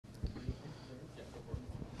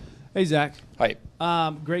Hey, Zach. Hi.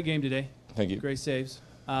 Great game today. Thank you. Great saves.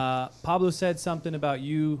 Pablo said something about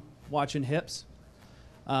you watching hips.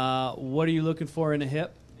 What are you looking for in a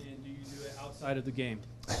hip, and do you do it outside of the game?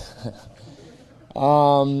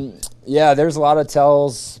 Yeah, there's a lot of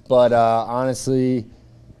tells, but honestly,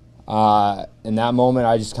 in that moment,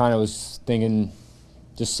 I just kind of was thinking,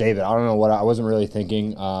 just save it. I don't know what I wasn't really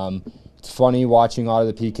thinking. It's funny watching a lot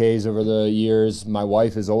of the PKs over the years. My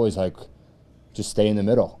wife is always like, just stay in the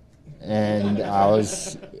middle. And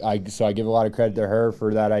so I give a lot of credit to her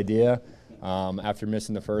for that idea. After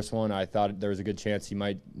missing the first one, I thought there was a good chance he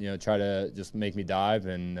might, try to just make me dive,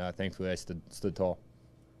 and thankfully I stood tall.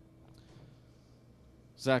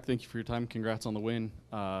 Zach, thank you for your time. Congrats on the win.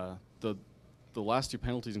 The last two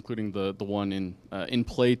penalties, including the one in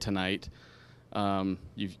play tonight,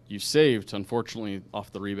 you've saved. Unfortunately,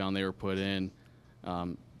 off the rebound they were put in.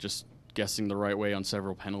 Just guessing the right way on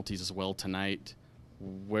several penalties as well tonight.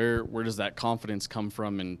 Where does that confidence come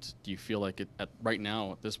from, and do you feel like right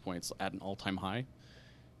now at this point it's at an all-time high?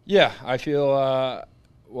 Yeah, I feel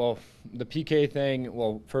well, the PK thing.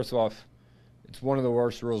 Well, first of all, it's one of the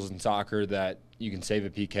worst rules in soccer that you can save a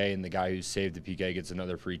PK and the guy who saved the PK gets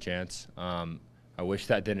another free chance. I wish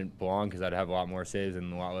that didn't belong because I'd have a lot more saves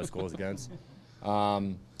and a lot less goals against.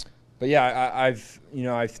 But yeah, I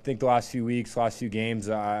think the last few weeks, last few games,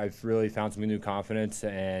 I've really found some new confidence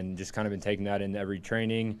and just kind of been taking that into every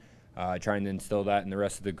training, trying to instill that in the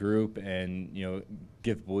rest of the group and,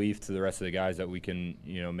 give belief to the rest of the guys that we can,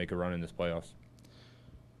 make a run in this playoffs.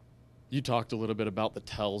 You talked a little bit about the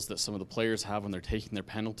tells that some of the players have when they're taking their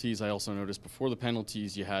penalties. I also noticed before the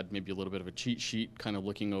penalties you had maybe a little bit of a cheat sheet kind of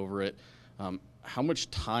looking over it. How much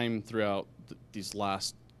time throughout these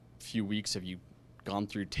last few weeks have you gone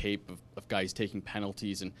through tape of guys taking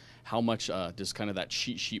penalties, and how much does kind of that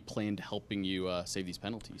cheat sheet play into helping you save these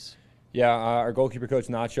penalties? Yeah, our goalkeeper coach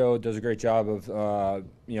Nacho does a great job of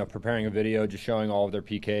preparing a video just showing all of their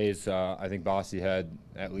PKs. I think Bossy had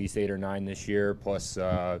at least 8 or 9 this year, plus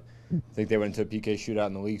I think they went into a PK shootout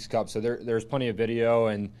in the Leagues Cup. So there's plenty of video,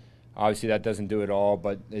 and obviously that doesn't do it all,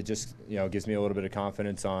 but it just gives me a little bit of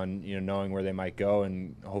confidence on knowing where they might go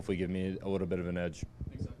and hopefully give me a little bit of an edge.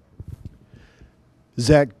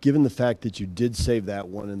 Zach, given the fact that you did save that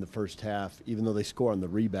one in the first half, even though they score on the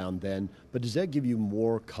rebound then, but does that give you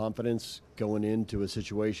more confidence going into a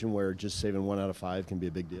situation where just saving 1 out of 5 can be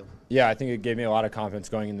a big deal? Yeah, I think it gave me a lot of confidence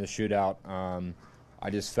going into the shootout. I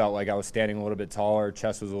just felt like I was standing a little bit taller,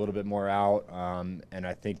 chest was a little bit more out, and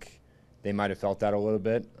I think they might have felt that a little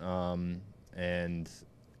bit. And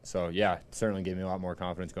so, yeah, it certainly gave me a lot more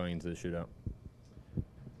confidence going into the shootout.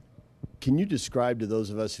 Can you describe to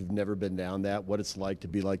those of us who've never been down that what it's like to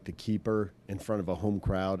be like the keeper in front of a home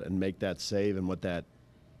crowd and make that save, and what that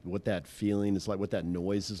feeling is like, what that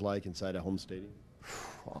noise is like inside a home stadium?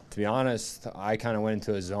 Well, to be honest, I kind of went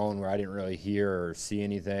into a zone where I didn't really hear or see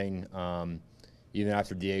anything. Even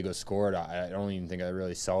after Diego scored, I don't even think I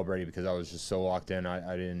really celebrated because I was just so locked in.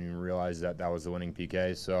 I didn't even realize that was the winning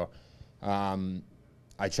PK. So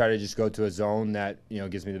I try to just go to a zone that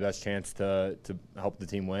gives me the best chance to help the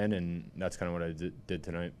team win, and that's kind of what I did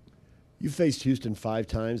tonight. You faced Houston 5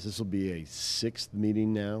 times. This will be a 6th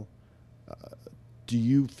meeting now. Do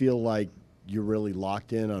you feel like you're really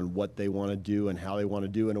locked in on what they want to do and how they want to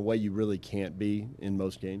do in a way you really can't be in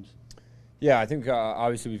most games? Yeah, I think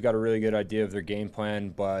obviously we've got a really good idea of their game plan,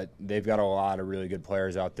 but they've got a lot of really good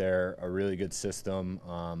players out there, a really good system,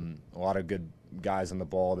 a lot of good guys on the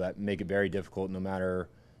ball that make it very difficult no matter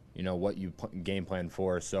what you game plan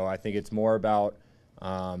for. So I think it's more about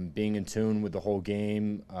being in tune with the whole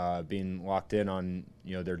game, being locked in on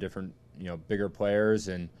their different bigger players,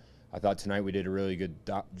 and I thought tonight we did a really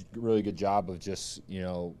good job of just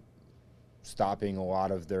stopping a lot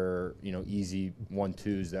of their easy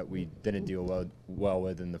 1-2s that we didn't deal well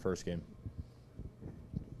with in the first game.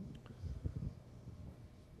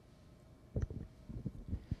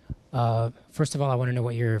 First of all, I want to know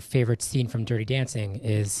what your favorite scene from Dirty Dancing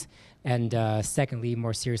is. And secondly,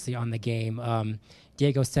 more seriously on the game,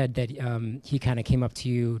 Diego said that he kind of came up to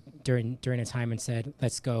you during a time and said,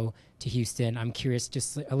 let's go to Houston. I'm curious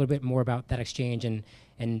just a little bit more about that exchange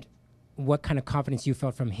and what kind of confidence you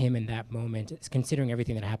felt from him in that moment, considering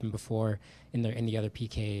everything that happened before in the other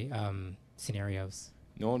PK scenarios.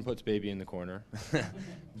 No one puts baby in the corner.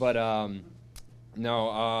 But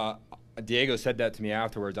no, Diego said that to me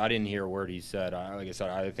afterwards. I didn't hear a word he said. Like I said,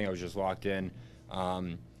 I think I was just locked in.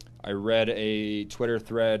 I read a Twitter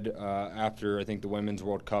thread after, I think, the Women's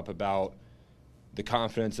World Cup about the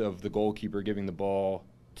confidence of the goalkeeper giving the ball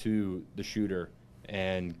to the shooter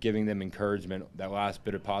and giving them encouragement, that last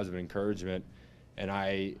bit of positive encouragement. And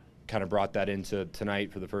I kind of brought that into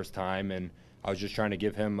tonight for the first time, and I was just trying to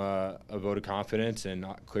give him a vote of confidence, and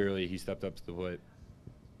clearly he stepped up to the plate.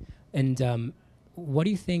 And what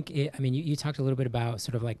do you think? You talked a little bit about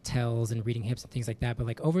sort of like tells and reading hips and things like that, but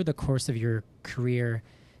like over the course of your career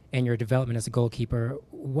and your development as a goalkeeper,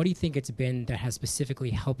 what do you think it's been that has specifically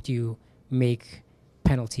helped you make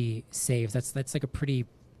penalty saves? That's like a pretty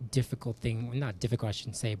difficult thing. Well, not difficult, I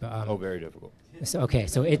shouldn't say, but Very difficult. So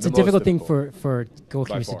it's The a difficult most thing difficult. for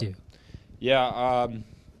goalkeepers to do. Yeah,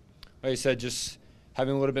 like I said, just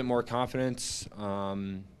having a little bit more confidence,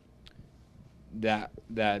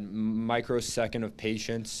 that microsecond of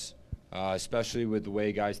patience, especially with the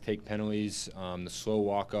way guys take penalties, the slow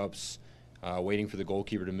walk-ups, waiting for the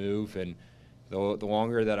goalkeeper to move, and the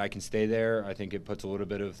longer that I can stay there, I think it puts a little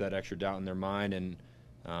bit of that extra doubt in their mind, and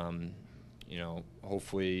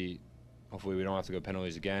hopefully we don't have to go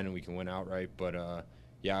penalties again and we can win outright. But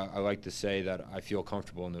I like to say that I feel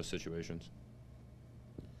comfortable in those situations.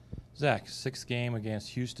 Zach, 6th game against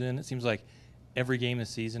Houston. It seems like every game this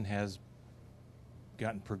season has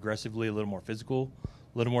gotten progressively a little more physical,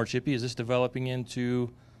 a little more chippy. Is this developing into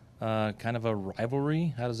kind of a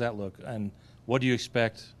rivalry? How does that look? And what do you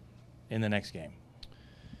expect in the next game?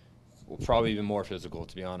 Well, probably even more physical,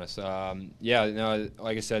 to be honest.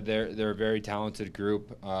 Like I said, they're a very talented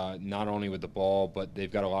group, not only with the ball, but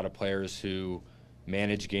they've got a lot of players who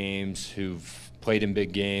manage games, who've played in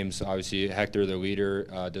big games. Obviously, Hector, their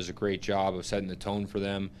leader, does a great job of setting the tone for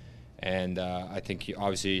them. And I think,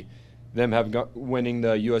 obviously, them winning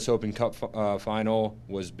the U.S. Open Cup final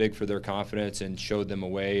was big for their confidence and showed them a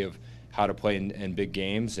way of how to play in big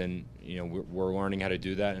games. And, we're learning how to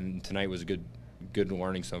do that. And tonight was a good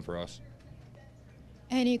learning sum for us.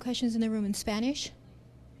 Any questions in the room in Spanish?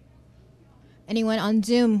 Anyone on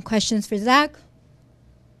Zoom? Questions for Zach?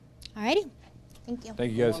 Alrighty. Thank you.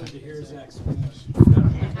 Thank you, guys. I wanted to hear Zach's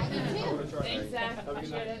I did too. Thanks, Zach.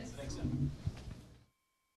 Appreciate it. Thanks, Zach.